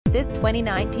This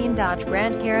 2019 Dodge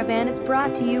Grand Caravan is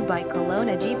brought to you by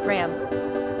Kelowna Jeep Ram.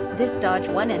 This Dodge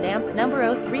 1 and AMP number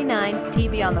 039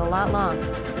 TB on the lot long,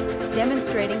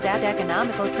 demonstrating that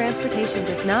economical transportation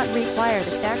does not require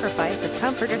the sacrifice of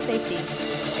comfort or safety.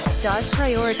 Dodge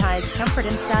prioritized comfort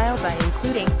and style by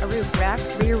including a roof rack,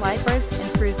 rear wipers,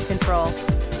 and cruise control.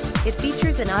 It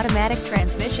features an automatic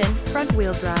transmission,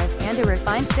 front-wheel drive, and a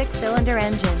refined 6-cylinder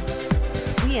engine.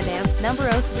 We and AMP number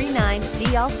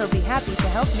 039D also be happy to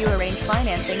help you arrange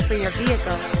financing for your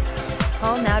vehicle.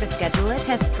 Call now to schedule a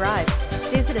test drive.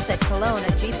 Visit us at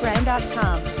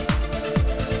KelownaJeepRam.com.